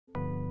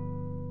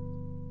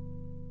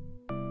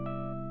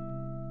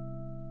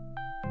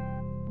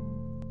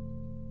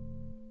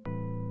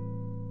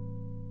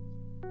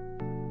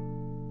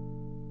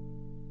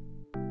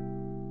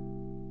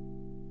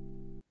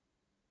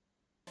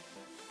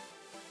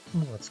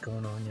What's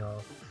going on,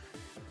 y'all?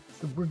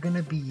 So we're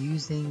gonna be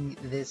using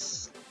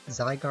this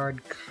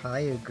Zygarde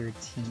Kyogre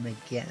team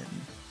again.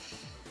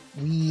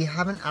 We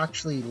haven't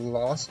actually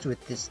lost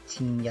with this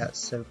team yet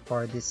so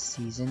far this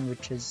season,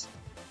 which has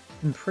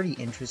been pretty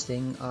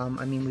interesting.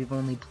 I mean, we've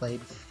only played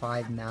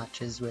 5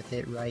 matches with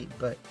it, right?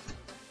 But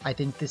I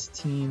think this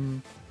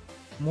team,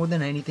 more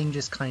than anything,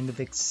 just kind of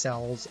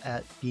excels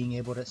at being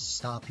able to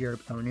stop your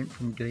opponent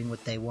from doing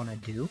what they want to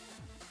do,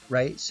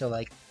 right? So,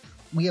 like,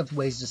 we have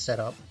ways to set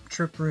up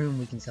Trick Room,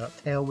 we can set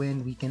up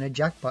Tailwind, we can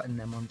eject button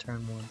them on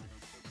turn 1.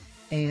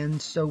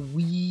 And so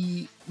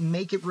we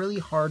make it really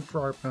hard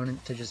for our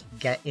opponent to just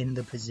get in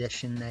the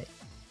position that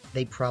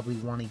they probably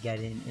want to get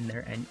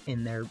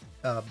in their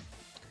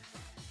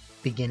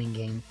beginning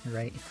game,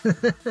 right?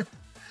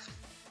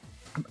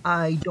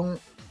 I don't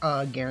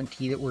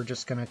guarantee that we're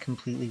just going to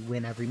completely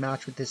win every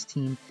match with this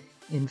team.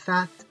 In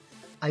fact,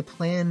 I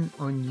plan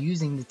on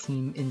using the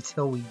team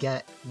until we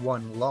get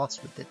one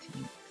loss with the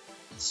team.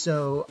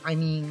 So, I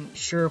mean,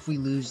 sure, if we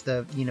lose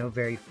the,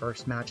 very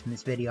first match in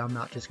this video, I'm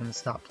not just going to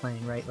stop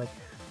playing, right? Like,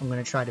 I'm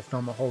going to try to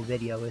film a whole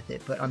video with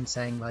it, but I'm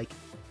saying, like,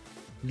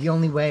 the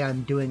only way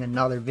I'm doing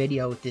another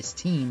video with this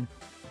team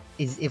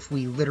is if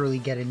we literally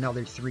get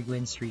another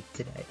 3-win streak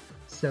today.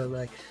 So,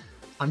 like,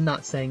 I'm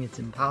not saying it's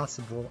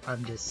impossible,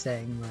 I'm just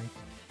saying, like,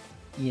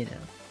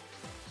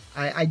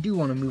 I do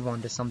want to move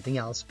on to something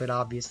else, but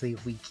obviously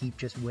if we keep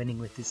just winning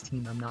with this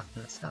team, I'm not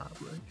going to stop,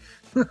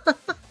 right?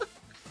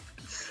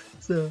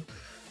 So,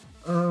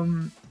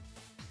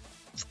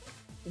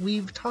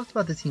 we've talked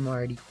about the team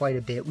already quite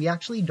a bit. We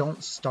actually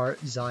don't start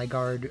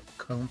Zygarde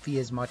Comfy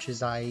as much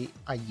as I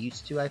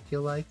used to, I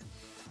feel like.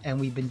 And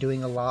we've been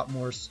doing a lot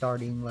more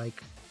starting,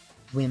 like,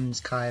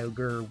 Whims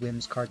Kyogre,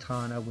 Whims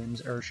Kartana,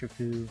 Whims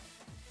Urshifu.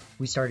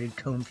 We started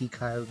Comfy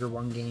Kyogre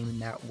one game,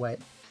 and that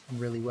went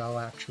really well,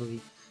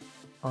 actually.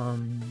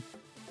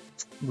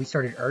 We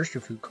started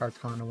Urshifu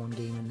Kartana one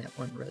game, and that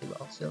went really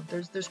well. So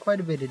there's quite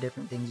a bit of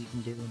different things you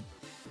can do.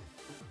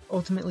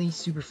 Ultimately,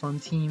 super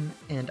fun team,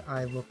 and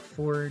I look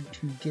forward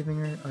to giving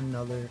her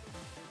another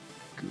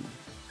go.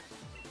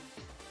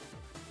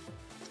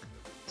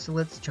 So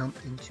let's jump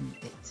into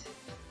it.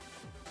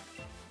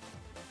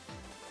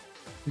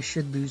 We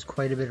should lose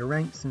quite a bit of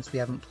rank since we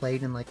haven't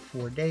played in like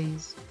 4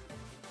 days.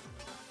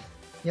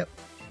 Yep.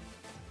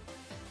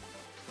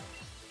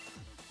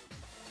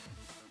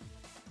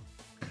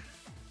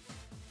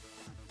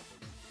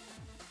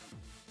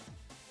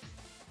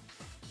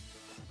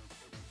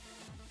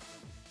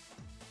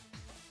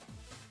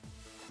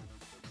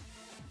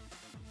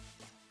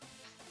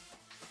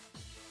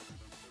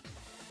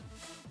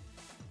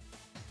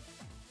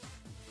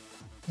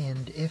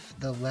 And if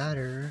the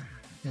ladder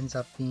ends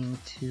up being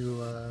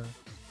too,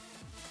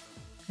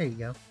 there you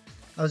go.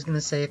 I was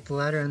gonna say, if the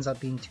ladder ends up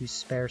being too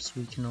sparse,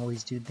 we can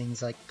always do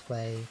things like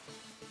play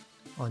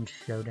on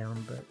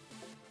Showdown, but...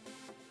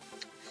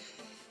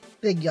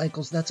 Big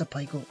yikes, that's a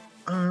Pykel.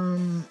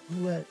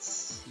 Let's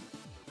see.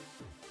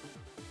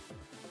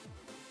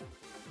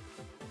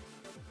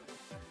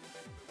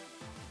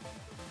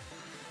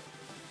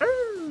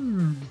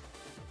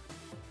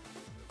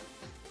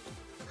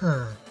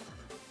 Huh.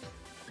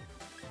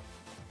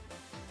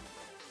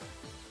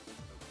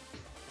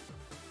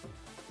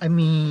 I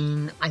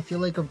mean, I feel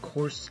like, of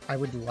course, I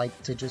would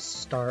like to just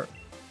start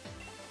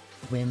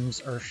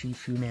Whims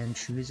Urshifu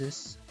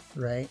Manchusis,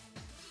 right?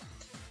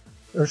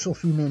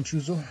 Urshifu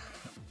Manchuzel.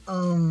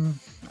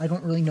 I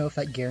don't really know if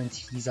that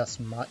guarantees us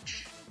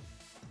much.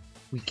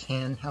 We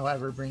can,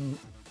 however, bring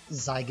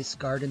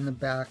Zygarde in the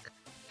back.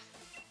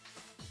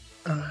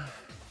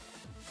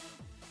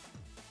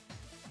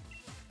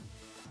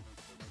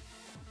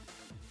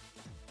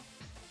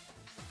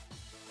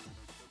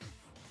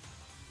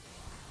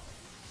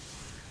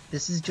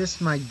 This is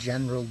just my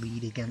general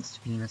lead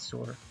against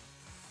Venusaur.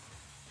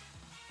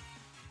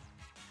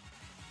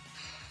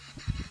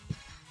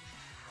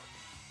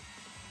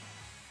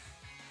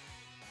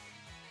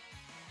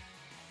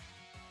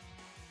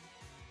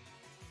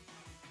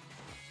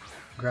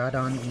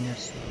 Groudon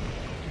Venusaur.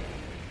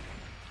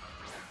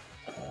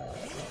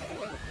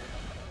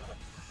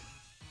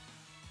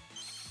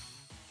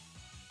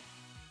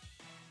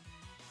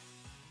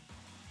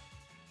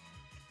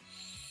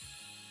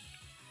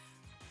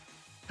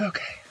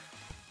 Okay.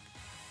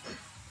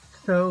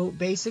 So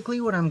basically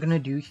what I'm gonna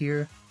do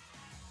here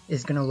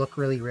is gonna look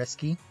really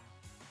risky.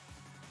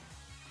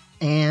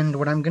 And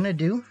what I'm gonna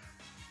do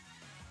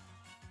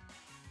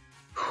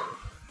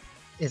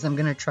is I'm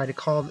gonna try to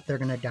call that they're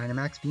gonna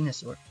Dynamax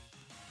Venusaur.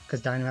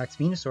 Because Dynamax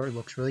Venusaur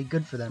looks really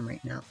good for them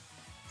right now.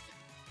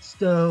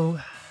 So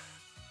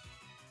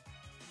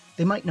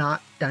they might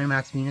not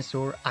Dynamax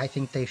Venusaur. I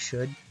think they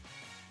should.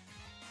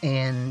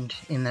 And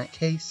in that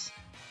case,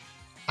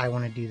 I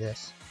want to do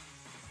this.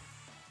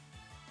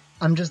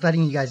 I'm just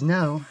letting you guys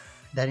know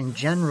that in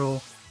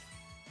general,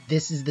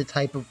 this is the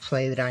type of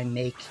play that I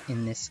make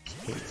in this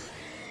case.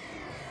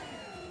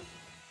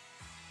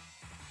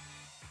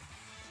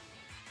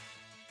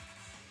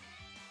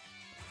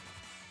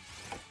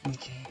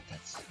 Okay,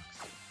 that sucks.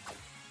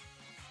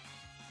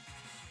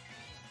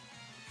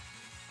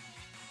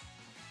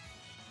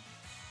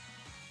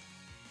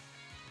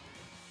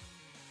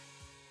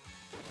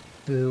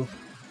 Boo.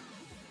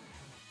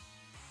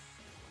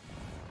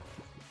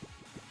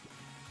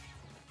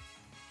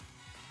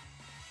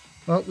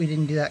 Well, we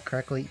didn't do that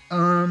correctly.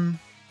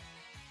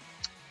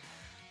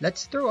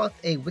 Let's throw out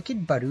a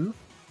Wicked Baru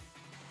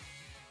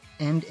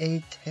and a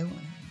Tailwind.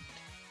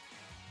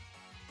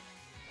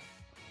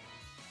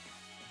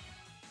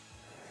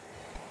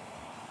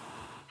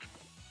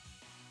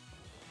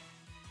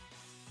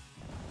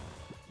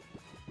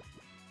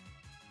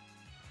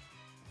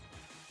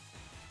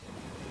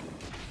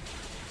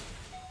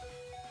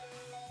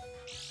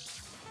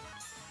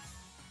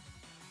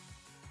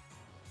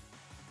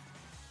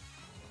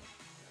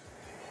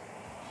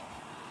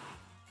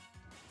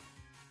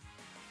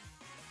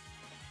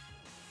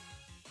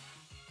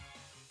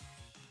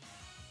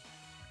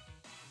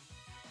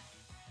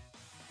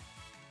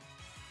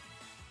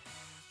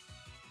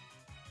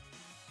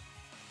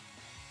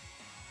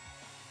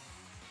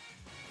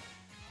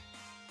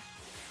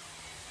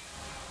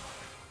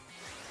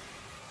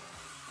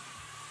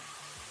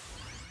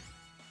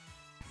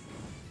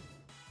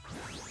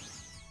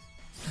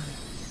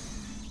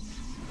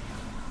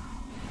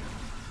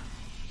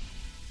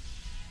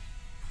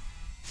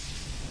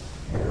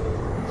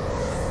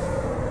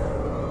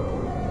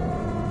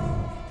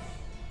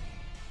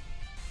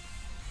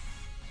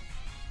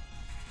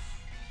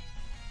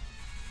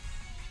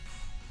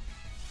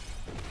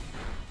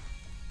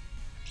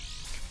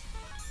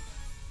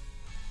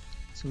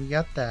 So we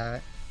got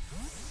that,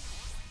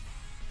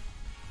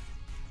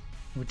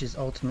 which is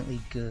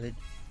ultimately good.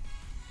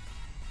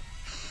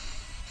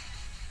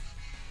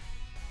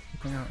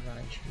 Taking out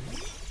Raichu.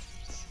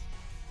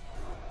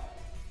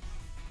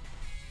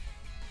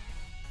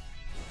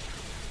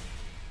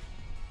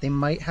 They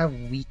might have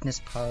weakness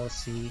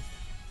policy.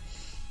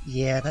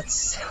 Yeah, that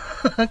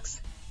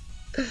sucks.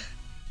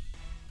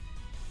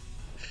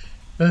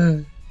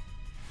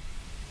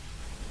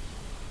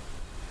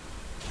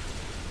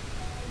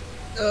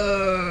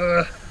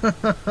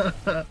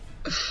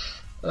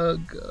 Oh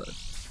god.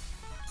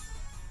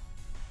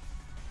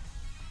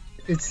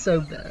 It's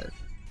so bad.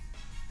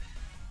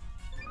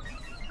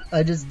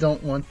 I just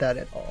don't want that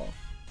at all.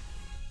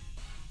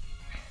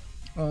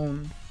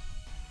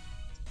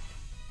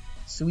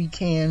 So we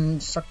can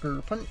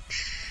Sucker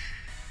Punch.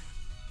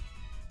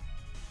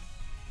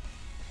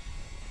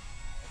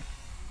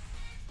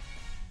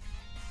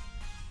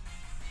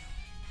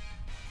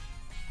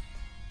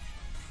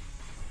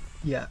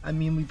 Yeah, I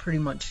mean, we pretty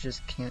much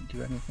just can't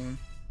do anything.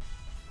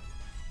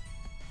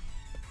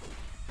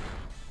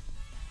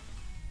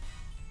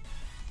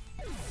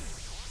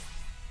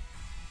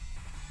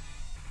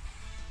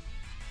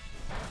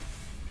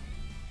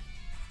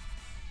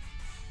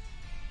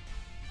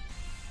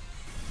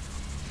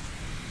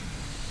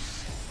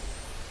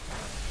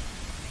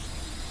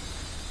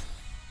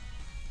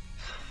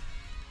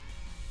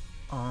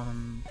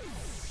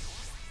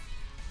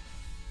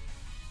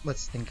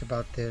 Let's think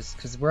about this,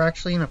 because we're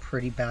actually in a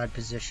pretty bad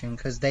position,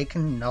 because they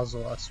can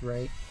nuzzle us,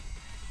 right?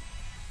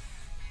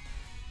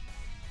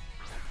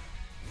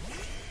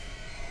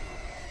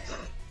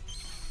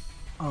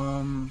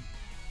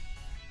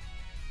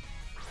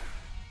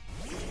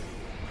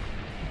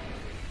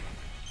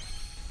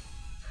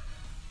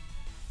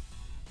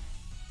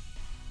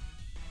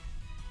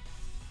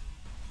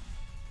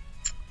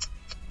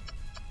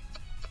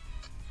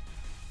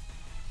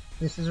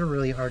 This is a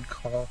really hard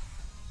call.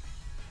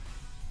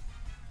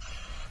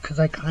 Because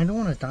I kind of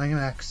want to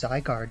Dynamax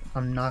Zygarde.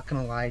 I'm not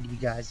going to lie to you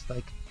guys.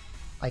 Like,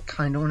 I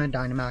kind of want to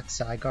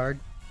Dynamax Zygarde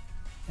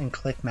and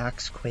click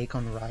Max Quake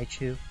on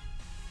Raichu.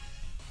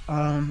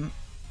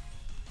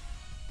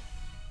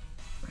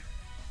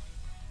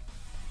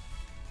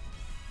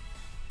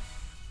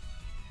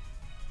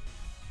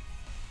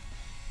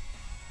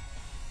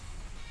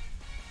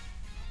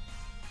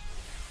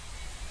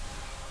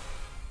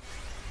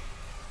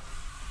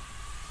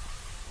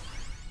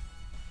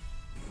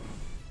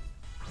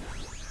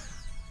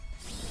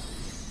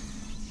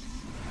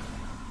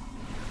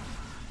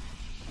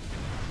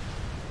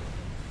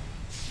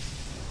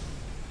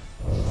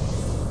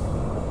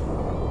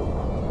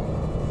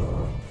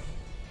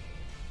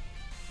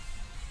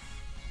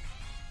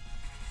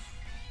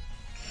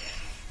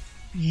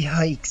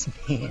 Yikes,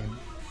 man.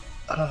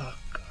 Oh,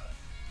 God.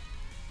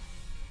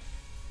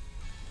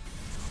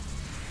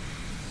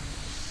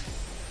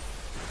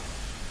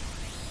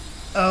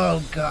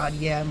 Oh, God,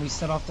 yeah, and we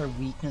set off their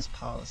weakness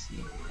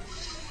policy.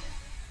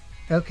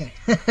 Okay.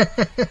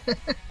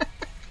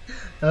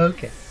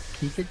 Okay,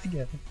 keep it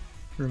together.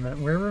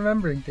 We're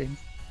remembering things.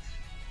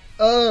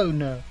 Oh,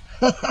 no.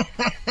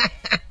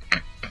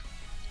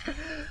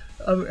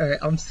 Alright,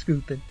 I'm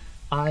scooping.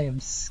 I am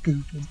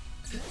scooping.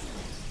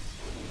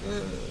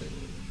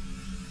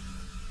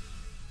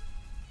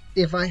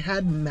 If I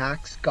had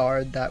Max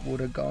Guard, that would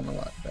have gone a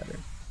lot better.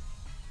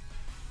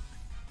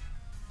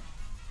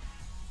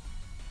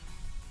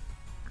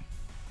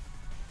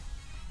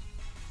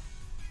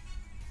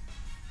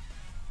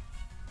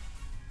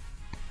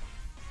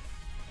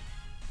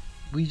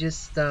 We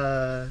just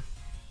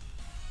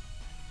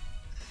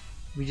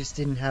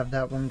didn't have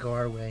that one go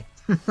our way.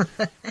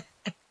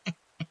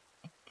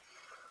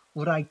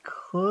 What I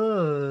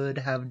could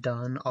have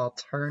done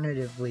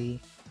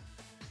alternatively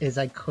is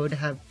I could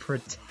have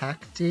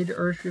protected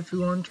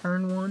Urshifu on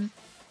turn 1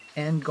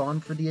 and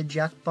gone for the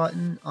eject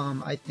button.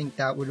 I think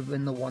that would have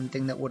been the one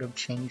thing that would have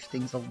changed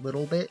things a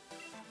little bit,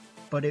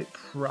 but it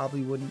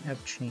probably wouldn't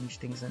have changed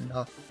things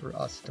enough for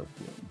us to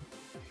win.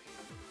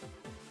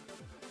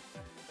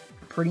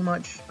 Pretty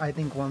much, I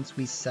think once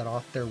we set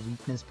off their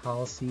weakness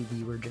policy,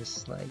 we were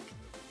just like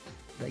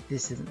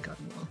this isn't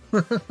going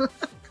well.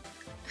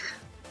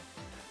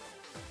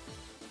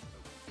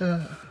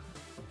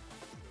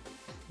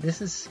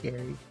 This is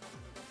scary.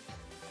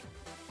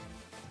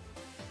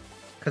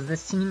 Because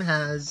this team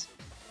has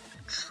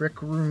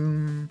Trick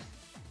Room,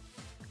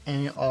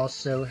 and it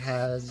also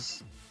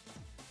has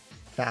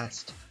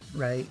Fast,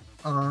 right?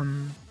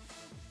 Can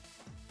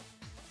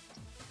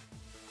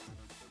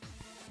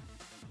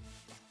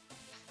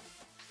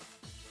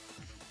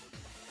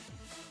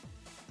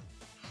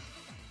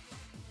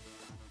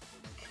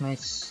I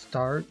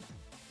start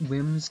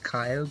Whim's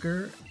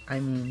Kyogre?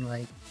 I mean,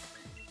 like,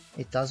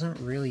 it doesn't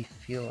really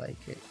feel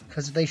like it.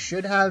 Because they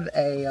should have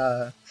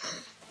a,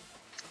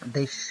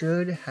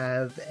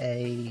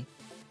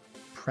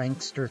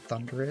 Prankster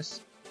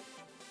Thundurus.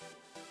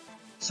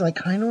 So I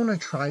kind of want to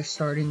try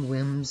starting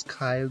Whim's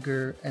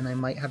Kyogre, and I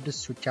might have to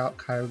switch out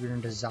Kyogre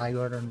into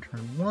Zygarde on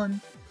turn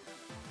 1.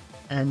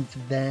 And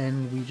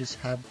then we just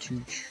have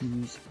to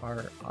choose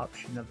our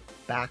option of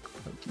back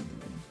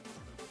Pokemon,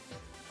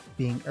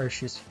 being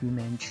Urshifu, Fu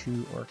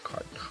Manchu, or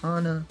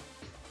Kartana.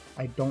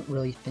 I don't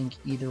really think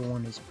either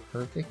one is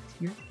perfect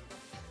here.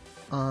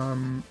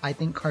 I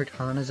think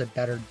Kartana's a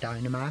better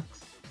Dynamax.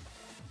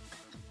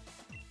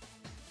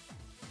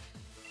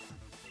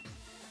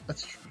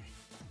 Let's try.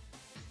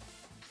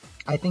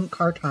 I think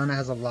Kartana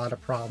has a lot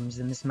of problems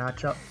in this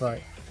matchup,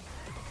 but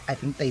I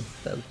think they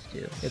both do,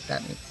 if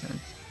that makes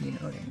sense. You know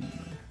what I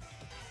mean?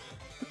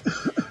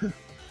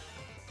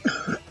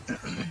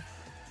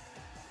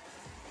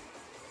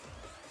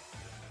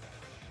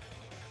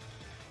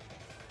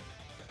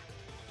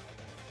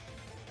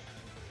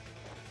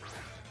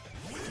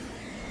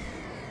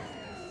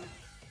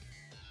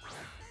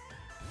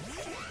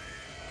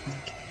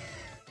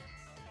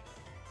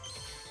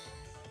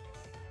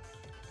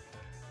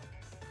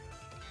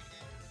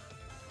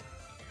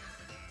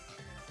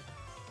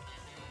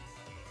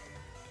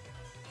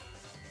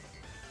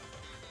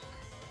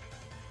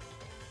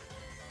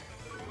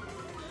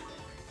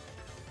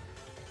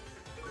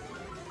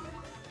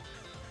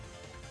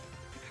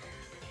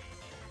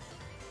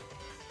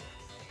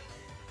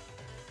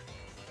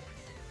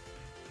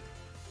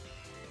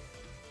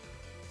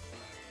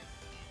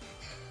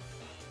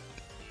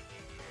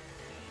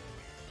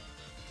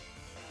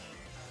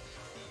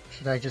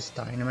 Should I just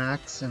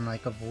Dynamax and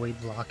like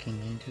avoid locking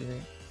into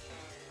it?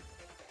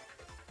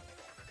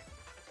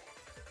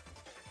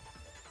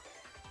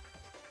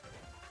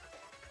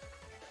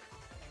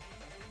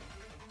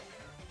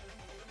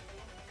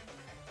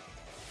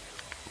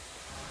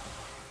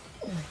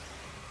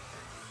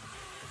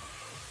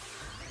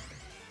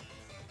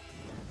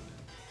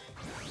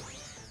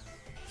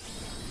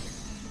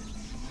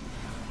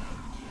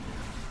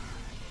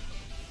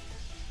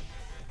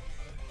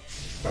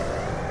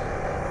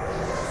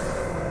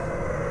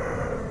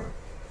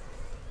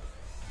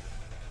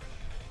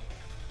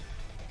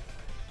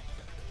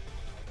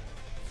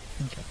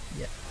 Okay,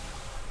 yeah.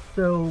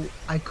 So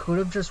I could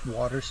have just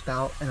Water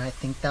Spout, and I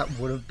think that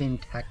would have been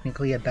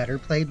technically a better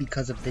play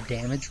because of the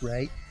damage,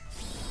 right?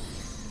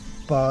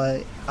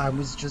 But I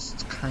was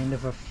just kind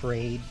of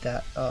afraid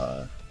that,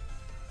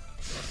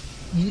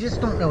 you just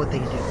don't know what they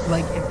do.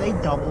 Like, if they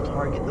double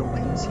target the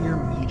wings here,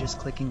 me just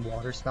clicking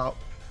Water Spout,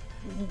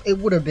 it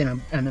would have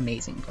been an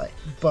amazing play.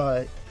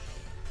 But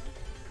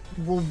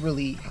we'll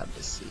really have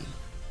to see.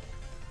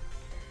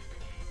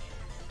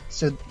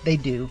 So they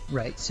do,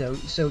 right? So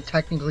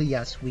technically,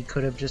 yes, we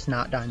could have just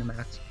not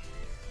Dynamax.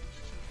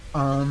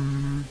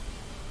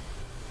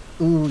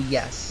 Ooh,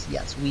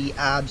 yes, we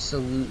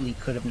absolutely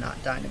could have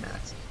not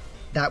Dynamax.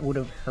 That would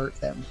have hurt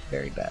them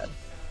very bad.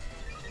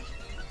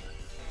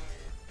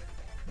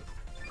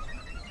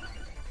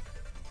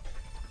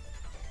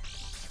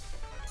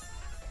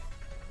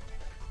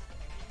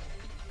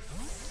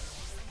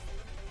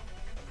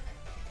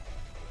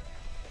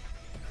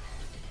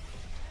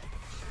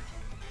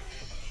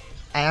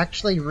 I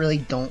actually really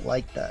don't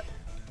like that.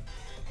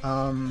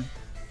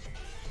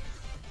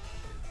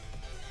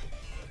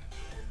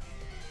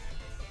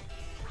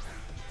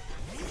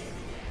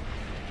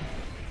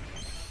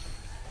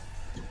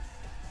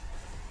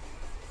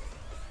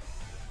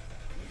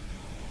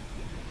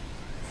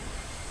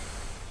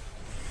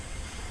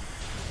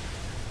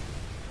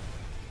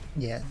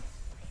 Yeah,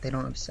 they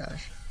don't have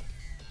Sash.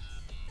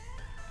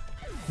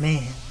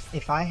 Man,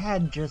 if I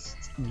had just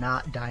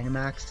not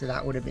Dynamaxed,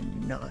 that would have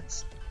been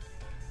nuts.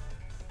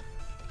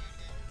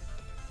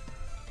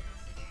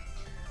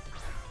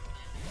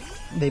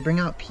 They bring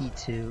out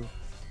P2.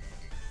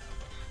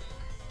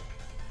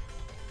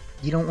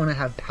 You don't want to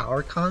have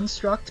Power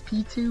Construct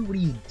P2? What are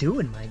you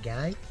doing, my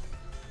guy?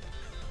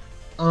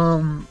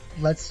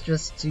 Let's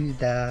just do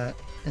that.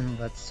 And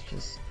let's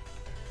just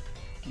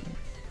do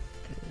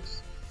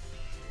this.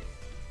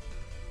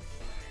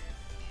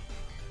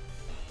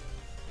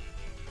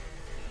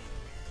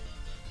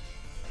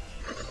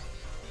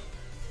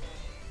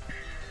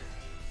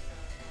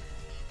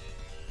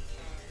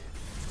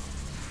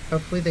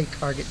 Hopefully they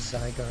target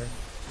Zygarde.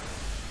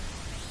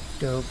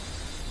 Dope.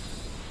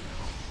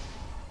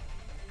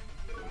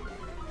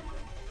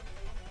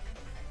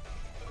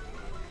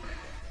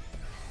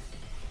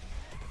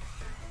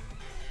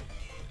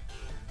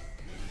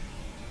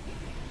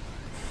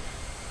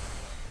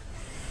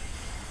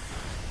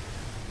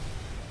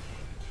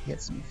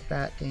 Get some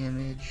fat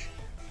damage.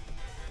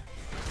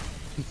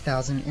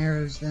 3,000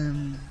 arrows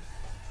them.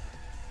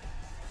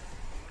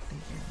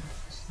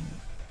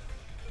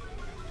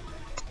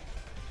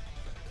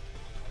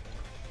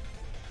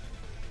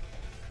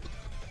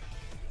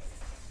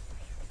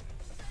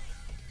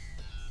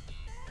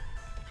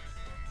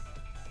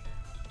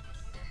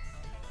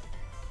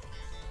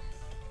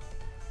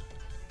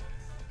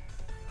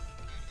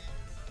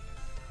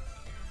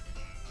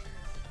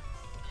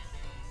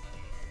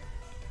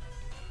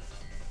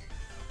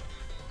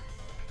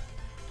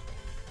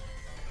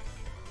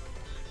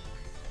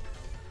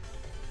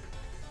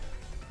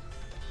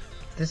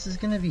 This is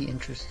gonna be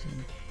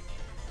interesting.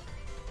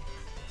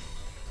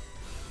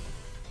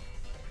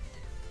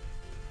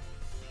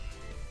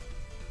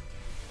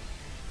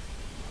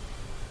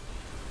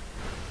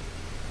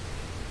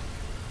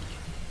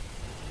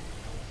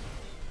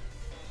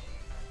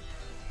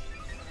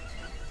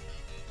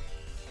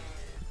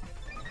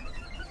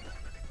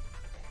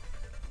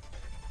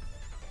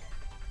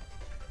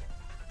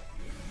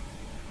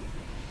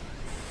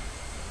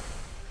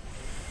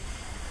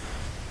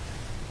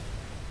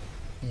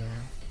 Yeah.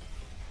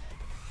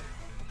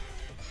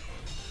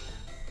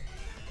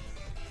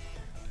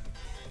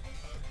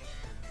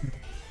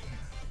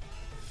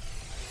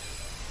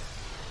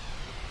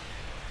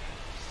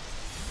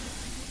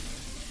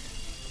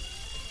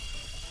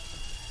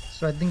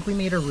 So I think we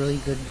made a really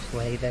good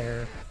play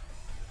there.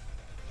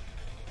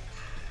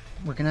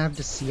 We're gonna have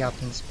to see how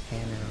things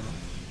pan out.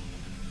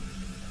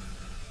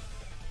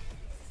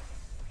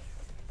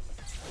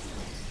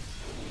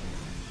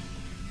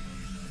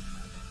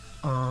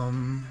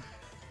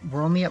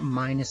 We're only at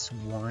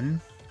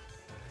 -1.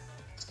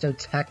 So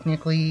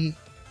technically,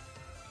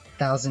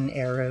 1,000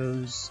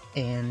 arrows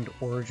and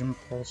Origin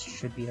Pulse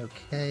should be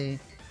okay.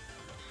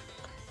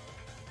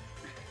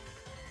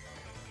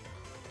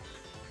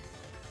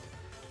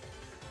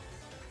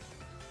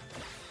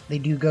 They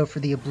do go for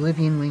the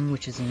Oblivion Wing,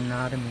 which is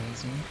not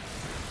amazing.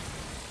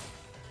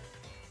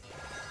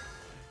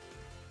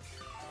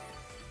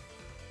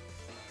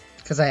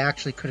 Because I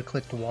actually could have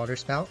clicked the Water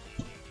Spout.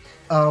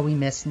 Oh, we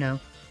missed, no.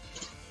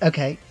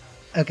 Okay,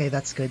 okay,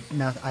 that's good.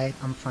 No,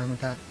 I'm fine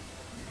with that.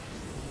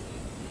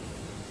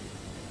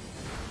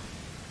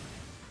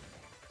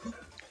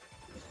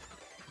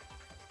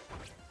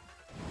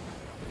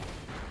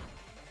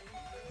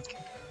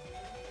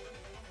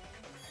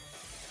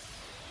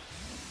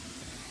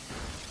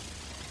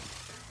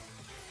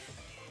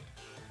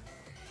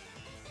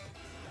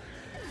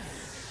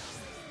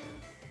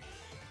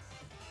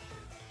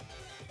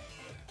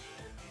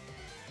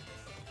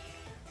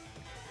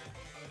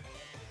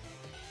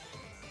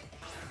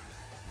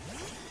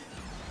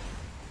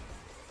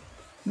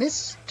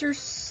 Mr.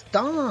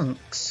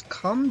 Stonks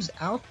comes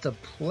out to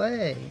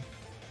play.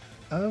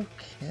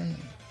 Okay.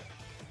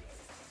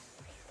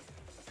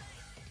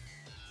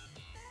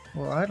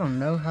 Well, I don't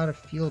know how to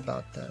feel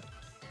about that.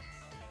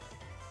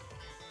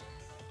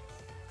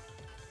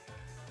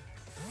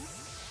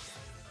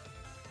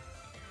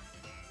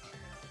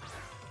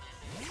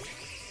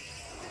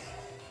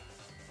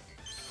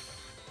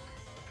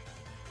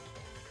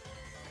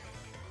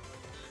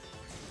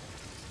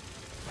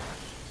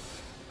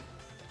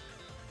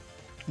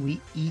 We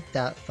eat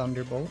that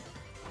Thunderbolt.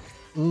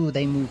 Ooh,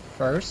 they move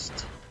first.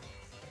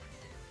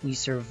 We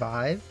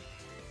survive.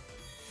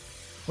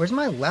 Where's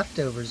my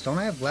leftovers? Don't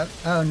I have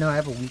Oh no, I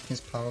have a weakness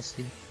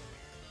policy.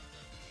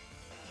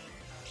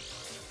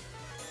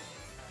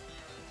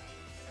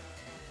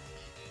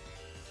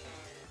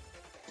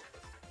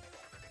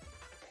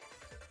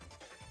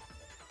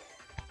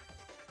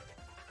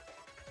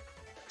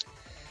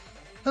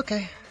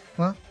 Okay,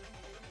 well.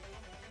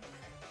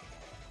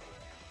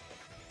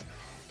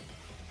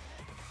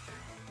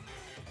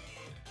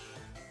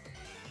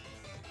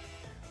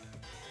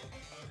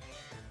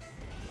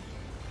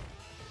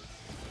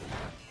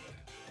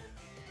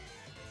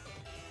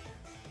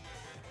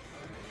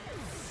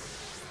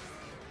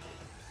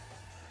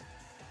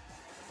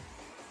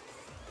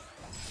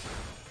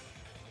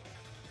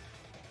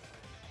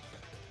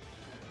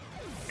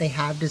 They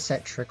have to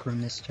set Trick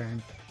Room this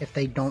turn. If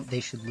they don't,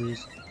 they should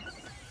lose.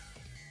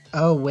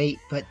 Oh, wait,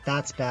 but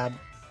that's bad.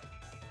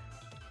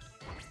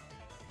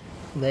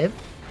 Live?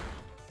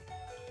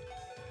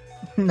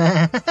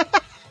 Nah.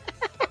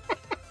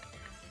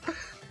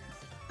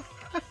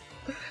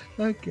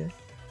 Okay.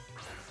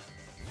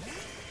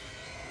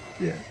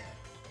 Yeah.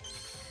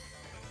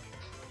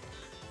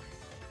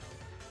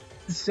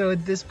 So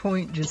at this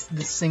point, just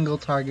the single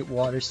target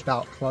water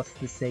spout plus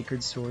the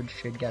sacred sword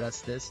should get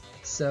us this.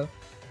 So,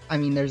 I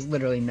mean, there's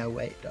literally no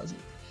way it doesn't.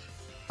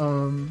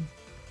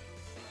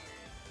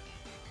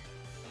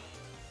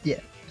 Yeah.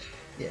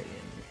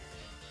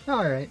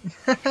 Alright.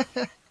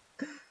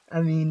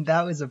 I mean,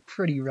 that was a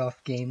pretty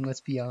rough game, let's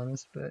be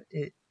honest, but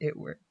it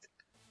worked.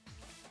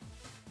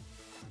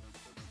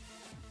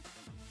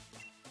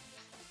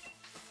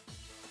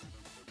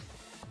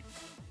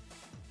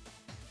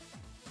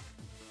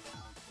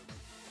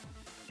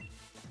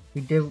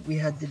 We did what we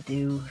had to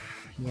do,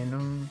 you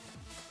know?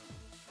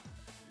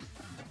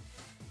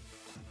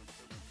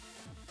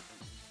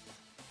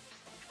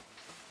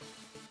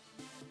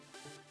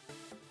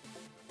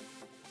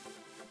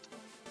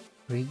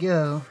 Here we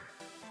go.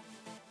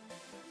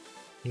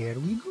 Here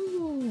we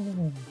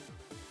go.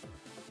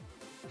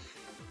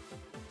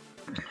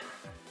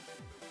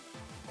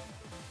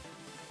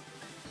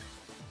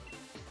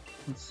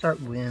 Let's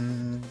start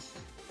wins.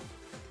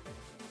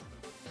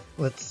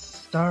 Let's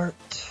start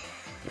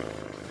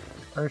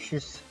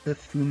Arceus the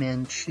Fu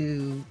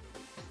Manchu.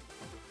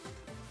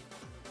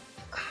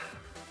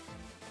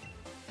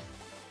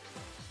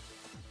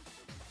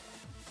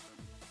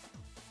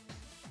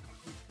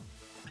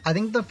 I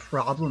think the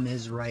problem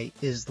is, right,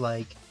 is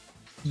like,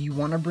 you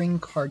want to bring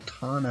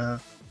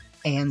Kartana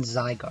and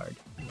Zygarde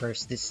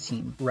versus this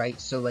team, right?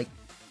 So like,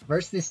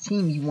 versus this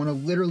team, you want to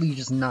literally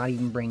just not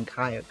even bring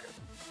Kyogre.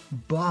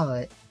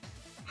 But,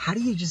 how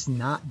do you just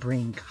not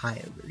bring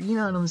Kyogre? You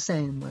know what I'm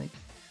saying? Like,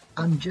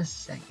 I'm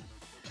just saying.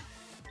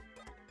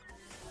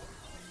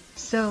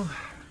 So,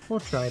 we'll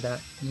try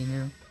that, you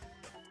know?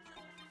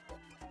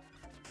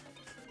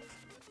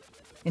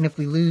 And if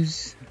we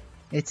lose,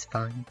 it's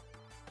fine.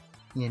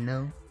 You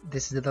know?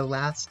 This is the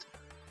last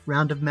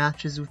round of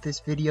matches with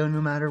this video,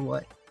 no matter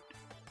what.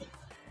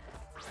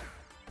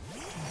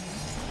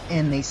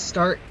 And they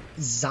start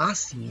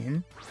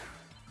Zacian,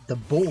 the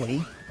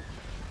boy.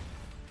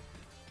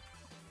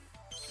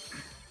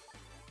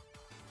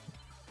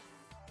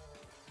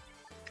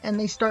 And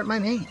they start my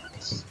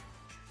mains.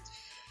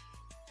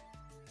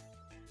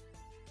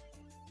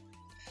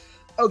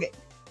 Okay.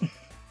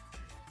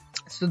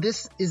 So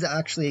this is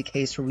actually a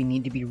case where we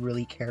need to be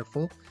really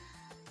careful.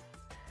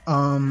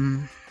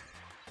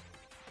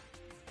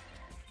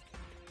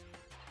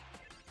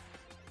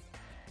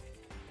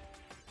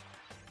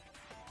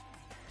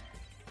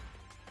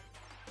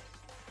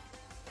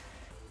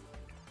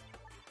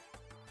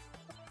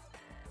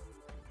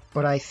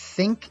 But I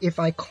think if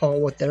I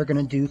call what they're going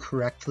to do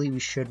correctly, we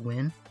should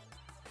win.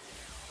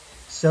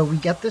 So we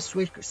get the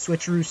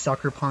switcheroo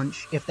Sucker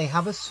Punch. If they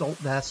have Assault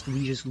Vest,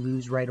 we just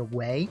lose right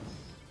away.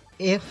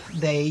 If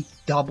they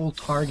double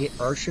target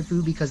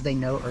Urshifu because they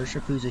know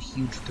Urshifu's a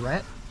huge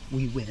threat,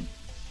 we win.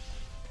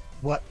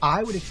 What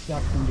I would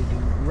expect them to do,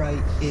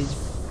 right, is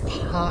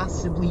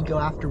possibly go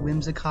after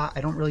Whimsicott.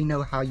 I don't really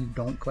know how you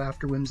don't go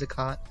after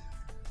Whimsicott.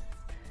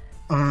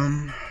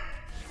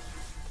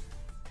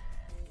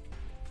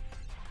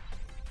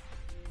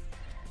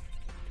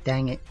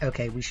 Dang it.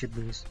 Okay, we should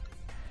lose.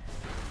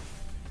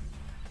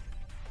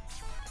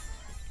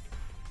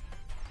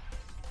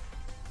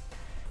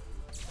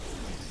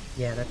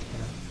 Yeah, that's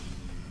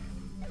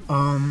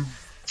bad.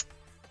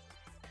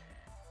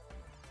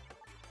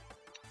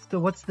 So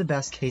what's the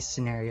best case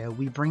scenario?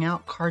 We bring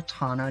out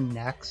Kartana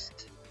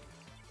next,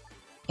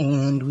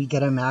 and we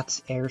get a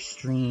max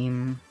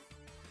Airstream.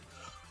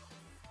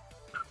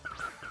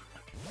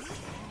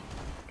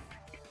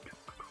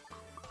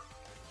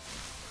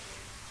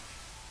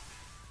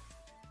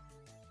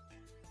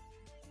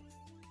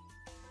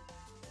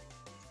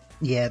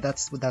 Yeah,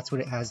 that's what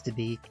it has to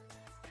be.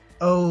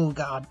 Oh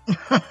god.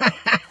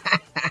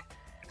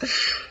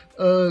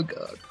 Oh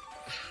god.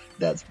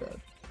 That's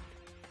bad.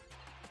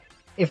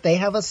 If they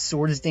have a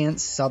Swords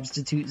Dance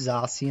substitute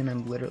Zacian,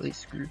 I'm literally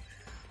screwed.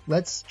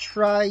 Let's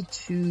try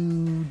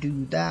to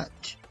do that,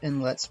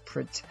 and let's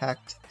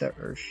protect the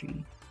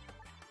Urshi.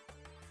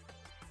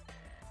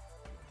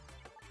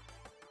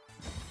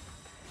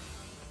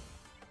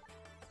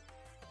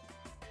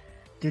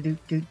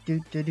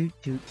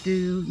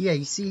 Do. Yeah,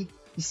 you see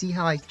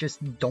how I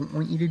just don't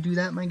want you to do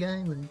that, my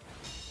guy? Like,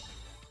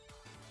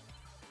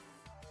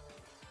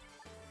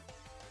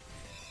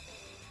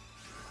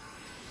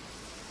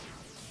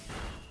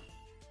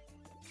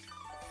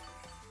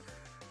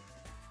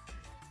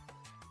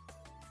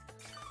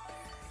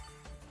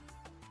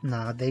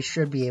 nah, they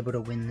should be able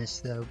to win this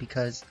though,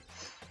 because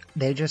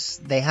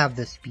they have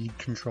the speed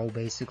control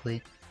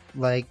basically.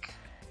 Like,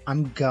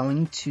 I'm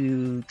going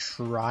to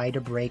try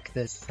to break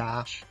the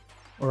sash,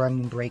 or I'm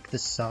gonna break the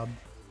sub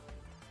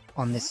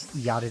on this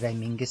Yadidai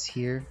Mingus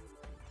here.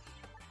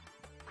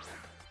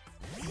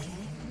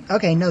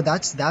 Okay, no,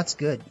 that's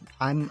good.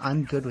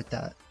 I'm good with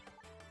that.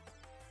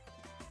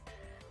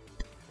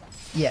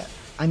 Yeah,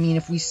 I mean,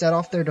 if we set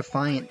off their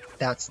Defiant,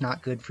 that's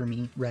not good for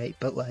me, right?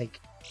 But like,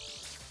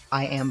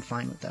 I am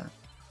fine with that.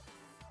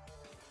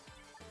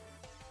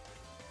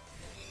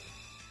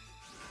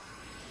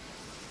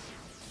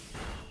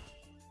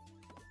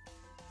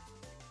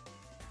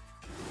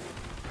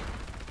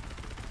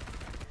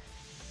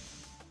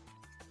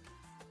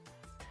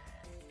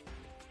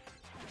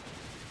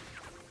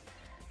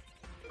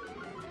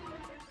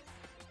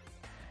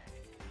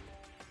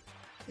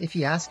 If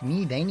you ask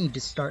me, they need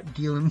to start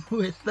dealing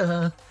with,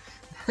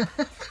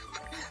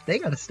 they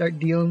gotta start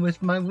dealing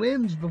with my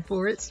whims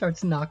before it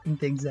starts knocking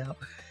things out.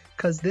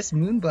 Because this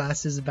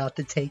Moonblast is about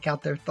to take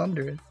out their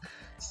Thundurus.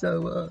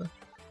 So,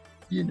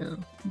 you know,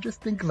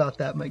 just think about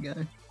that, my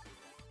guy.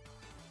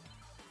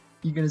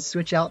 You gonna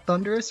switch out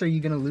Thundurus or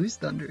you gonna lose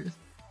Thundurus?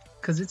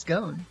 Because it's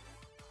going.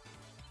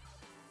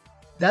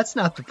 That's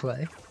not the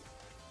play.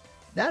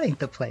 That ain't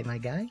the play, my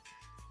guy.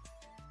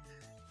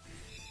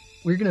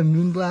 We're gonna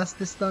Moonblast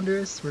this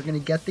Thundurus. We're gonna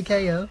get the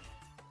KO.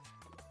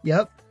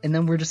 Yep, and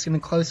then we're just gonna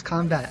close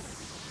combat.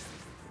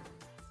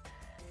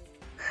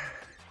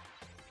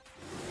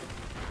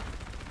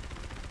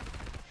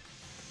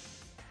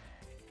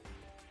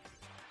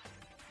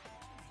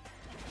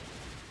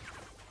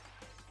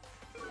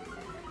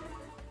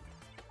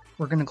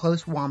 We're gonna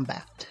close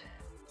Wombat.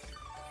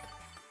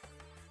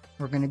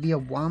 We're gonna be a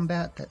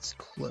Wombat that's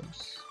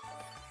close.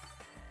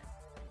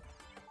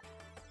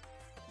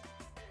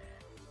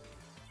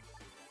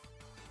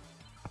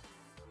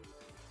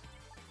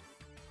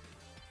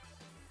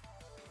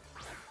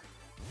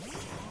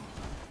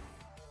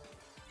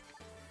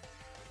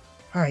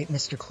 Alright,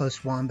 Mr.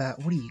 Close Wombat,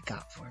 what do you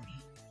got for me?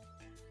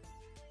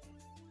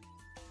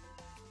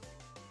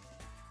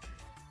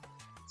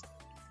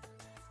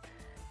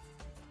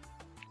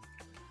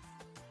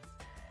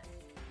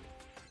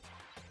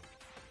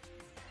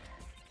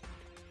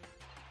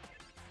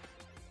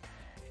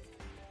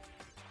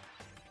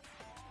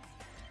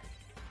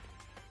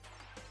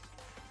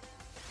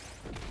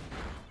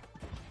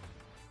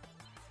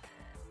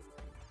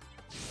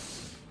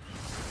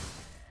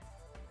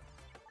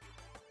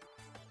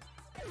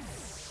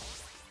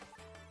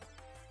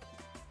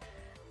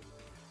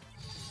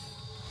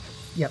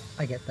 Yep,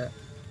 I get that.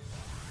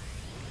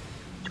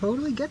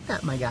 Totally get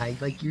that, my guy.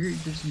 Like, you're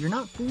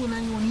not fooling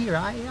anyone here.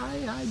 I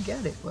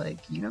get it. Like,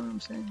 you know what I'm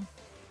saying?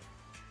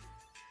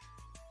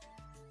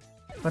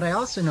 But I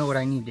also know what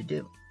I need to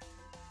do.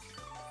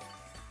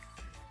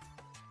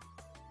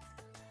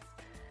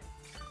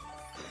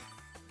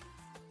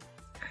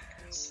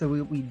 So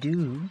what we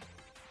do,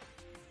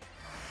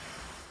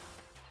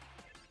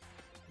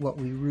 what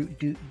we root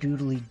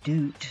doodly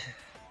doot,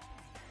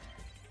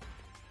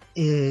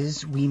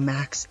 is we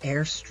max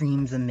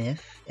Airstream the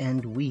Myth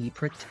and we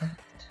protect.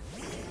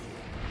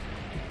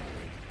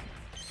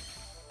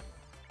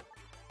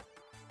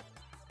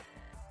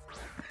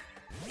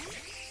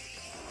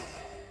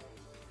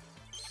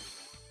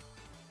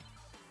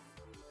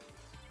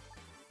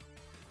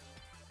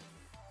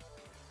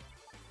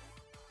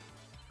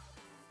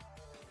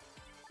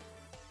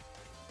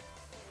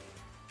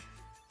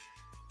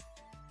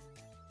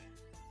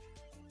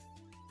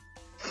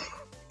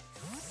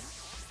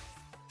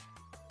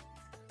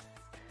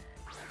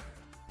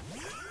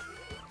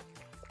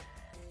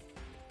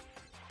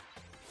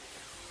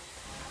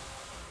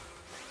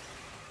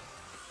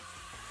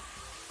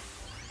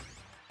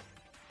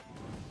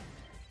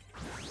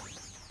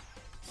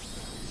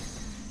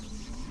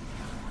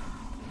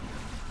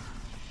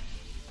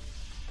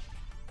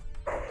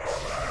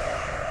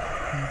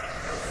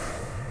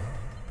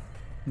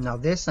 Now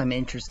this, I'm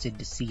interested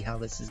to see how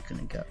this is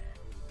gonna go.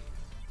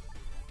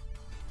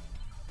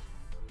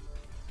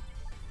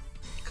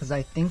 Because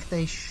I think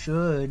they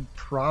should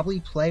probably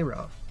play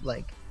rough.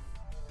 Like,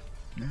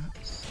 no,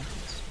 they suck.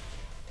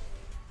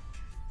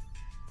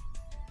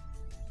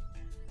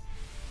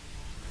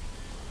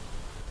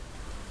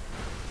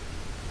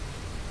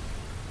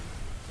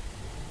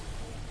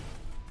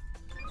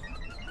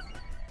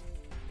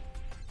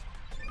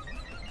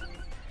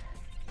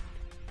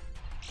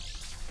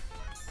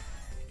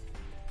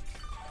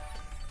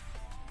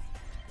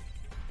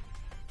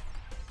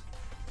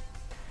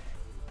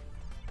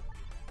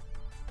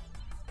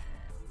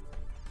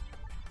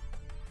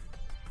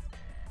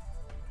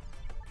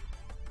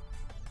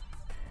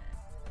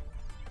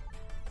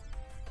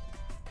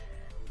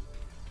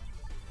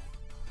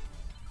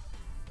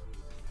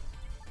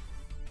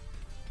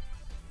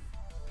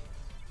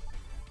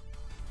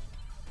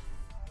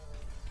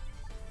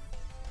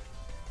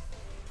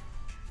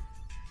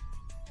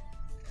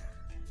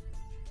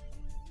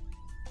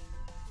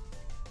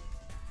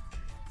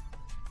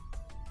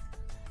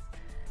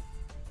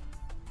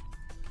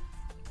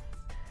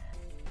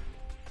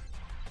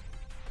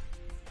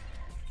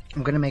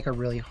 I'm gonna make a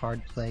really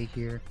hard play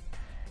here.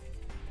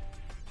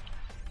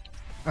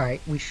 Alright,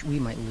 we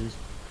might lose.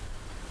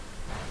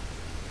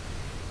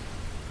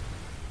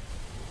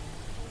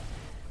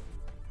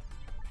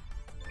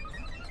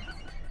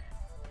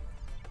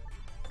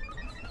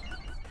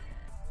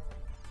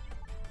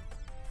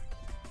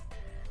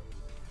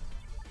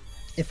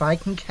 If I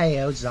can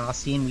KO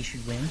Zacian, we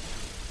should win.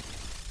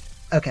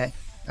 Okay,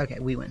 okay,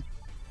 we win.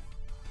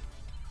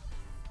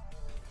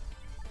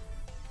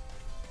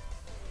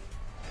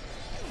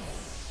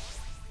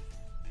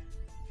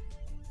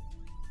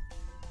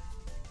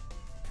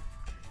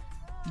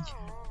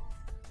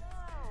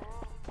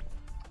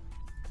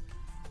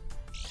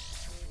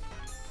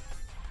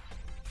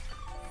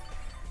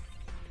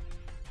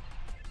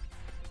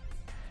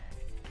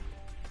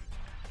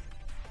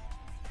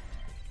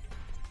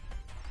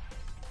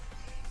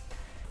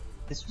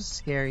 This was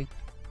scary.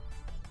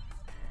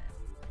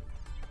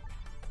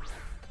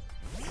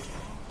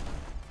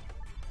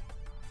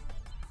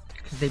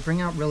 Because they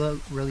bring out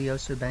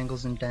Rilioso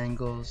Bangles and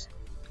Dangles.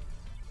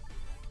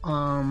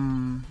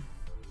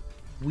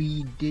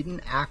 We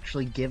didn't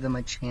actually give them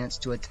a chance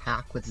to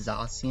attack with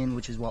Zacian,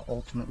 which is what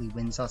ultimately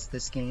wins us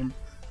this game.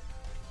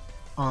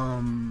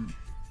 And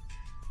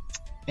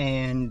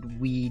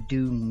we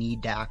do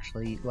need to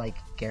actually, like,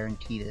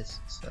 guarantee this,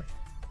 so.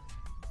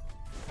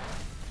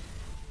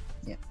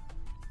 Yeah.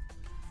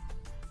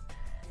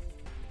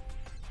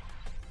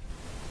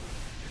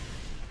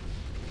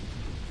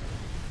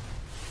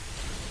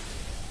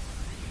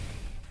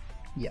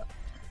 Yeah.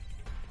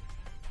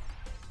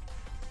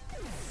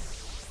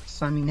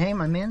 So, I mean, hey,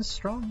 my man's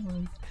strong.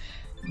 Like,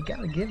 you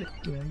gotta give it.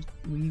 Like,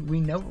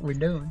 we know what we're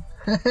doing.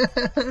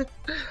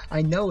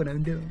 I know what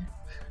I'm doing.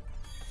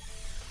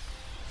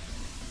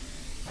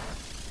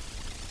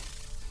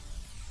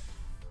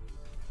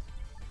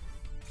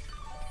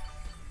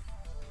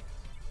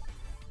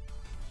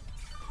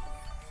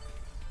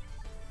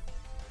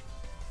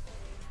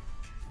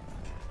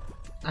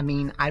 I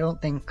mean, I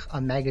don't think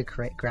a Mega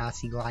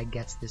Grassy Glide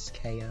gets this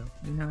KO.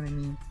 You know what I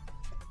mean?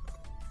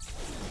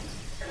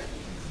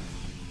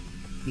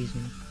 Excuse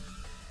me.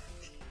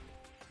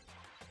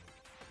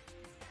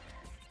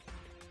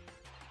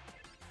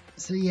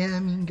 So yeah, I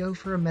mean, go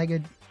for a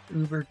Mega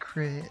Uber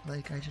crit.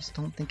 Like, I just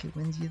don't think it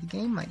wins you the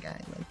game, my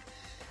guy. Like,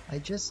 I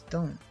just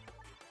don't.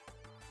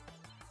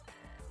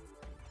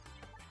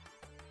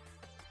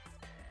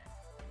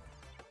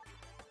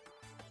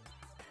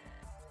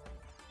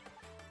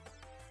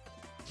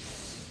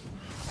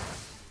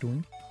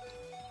 Doing?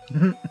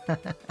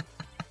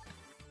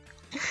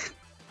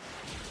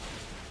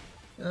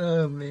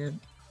 Oh man,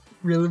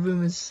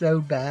 Rillaboom is so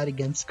bad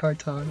against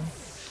Kartana.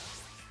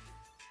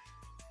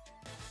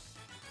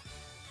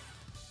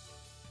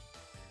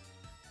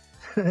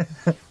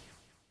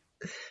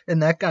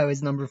 And that guy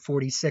was number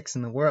 46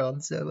 in the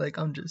world, so like,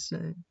 I'm just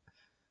saying.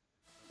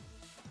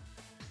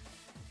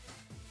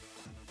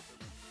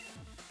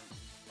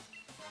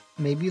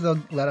 Maybe they'll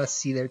let us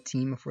see their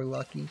team if we're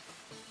lucky.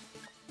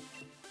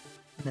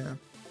 No.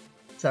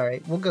 It's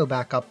alright, we'll go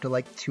back up to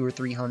like 200 or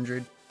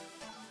 300.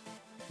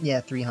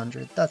 Yeah,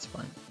 300, that's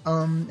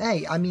fine.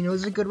 Hey, I mean, it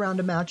was a good round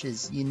of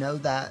matches. You know,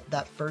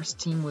 that first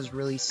team was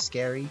really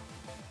scary.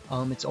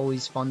 It's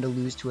always fun to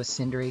lose to a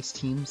Cinderace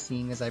team,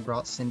 seeing as I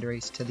brought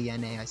Cinderace to the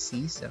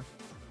NAIC, so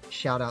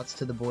shoutouts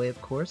to the boy,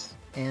 of course.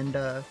 And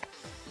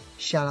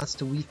shoutouts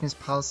to Weakness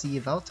Policy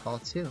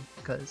Yveltal, too,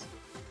 because,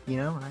 you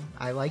know,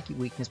 I like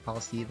Weakness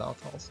Policy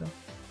Yveltal, so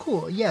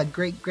cool. Yeah,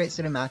 great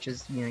set of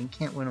matches. You know, you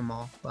can't win them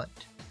all, but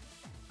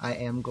I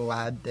am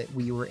glad that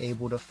we were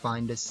able to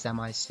find a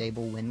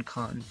semi-stable win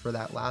con for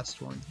that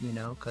last one, you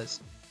know, because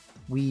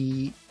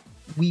we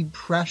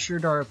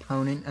pressured our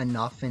opponent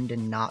enough into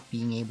not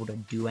being able to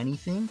do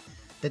anything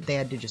that they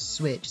had to just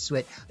switch.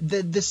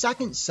 The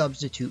second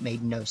substitute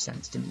made no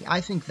sense to me.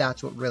 I think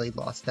that's what really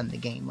lost them the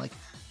game. Like,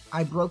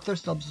 I broke their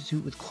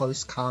substitute with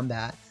close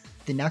combat.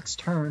 The next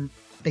turn,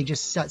 they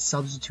just set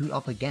substitute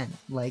up again.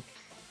 Like,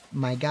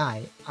 my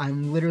guy,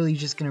 I'm literally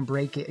just gonna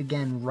break it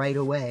again right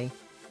away,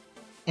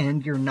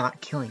 and you're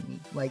not killing me.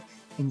 Like,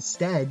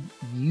 instead,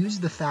 use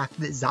the fact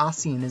that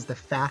Zacian is the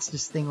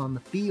fastest thing on the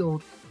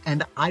field,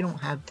 and I don't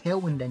have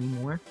Tailwind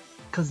anymore,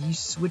 because you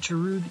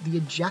switcherooed the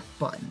eject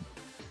button.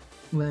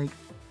 Like,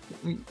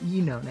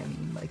 you know what I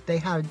mean. Like, they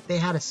had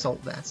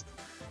Assault Vest.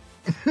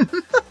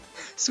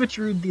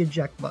 Switcherooed the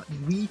eject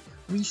button. We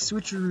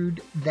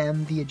switcherooed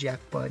them the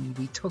eject button.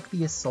 We took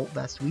the Assault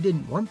Vest. We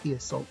didn't want the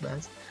Assault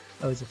Vest.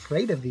 I was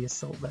afraid of the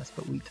Assault Vest,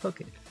 but we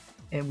took it.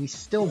 And we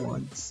still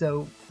won,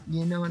 so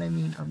you know what I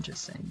mean? I'm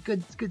just saying.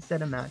 Good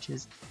set of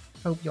matches.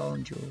 Hope y'all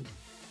enjoyed.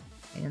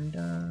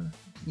 And,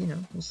 you know,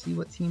 we'll see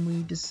what team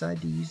we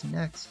decide to use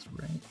next,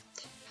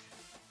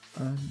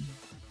 right?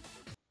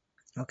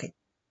 Okay.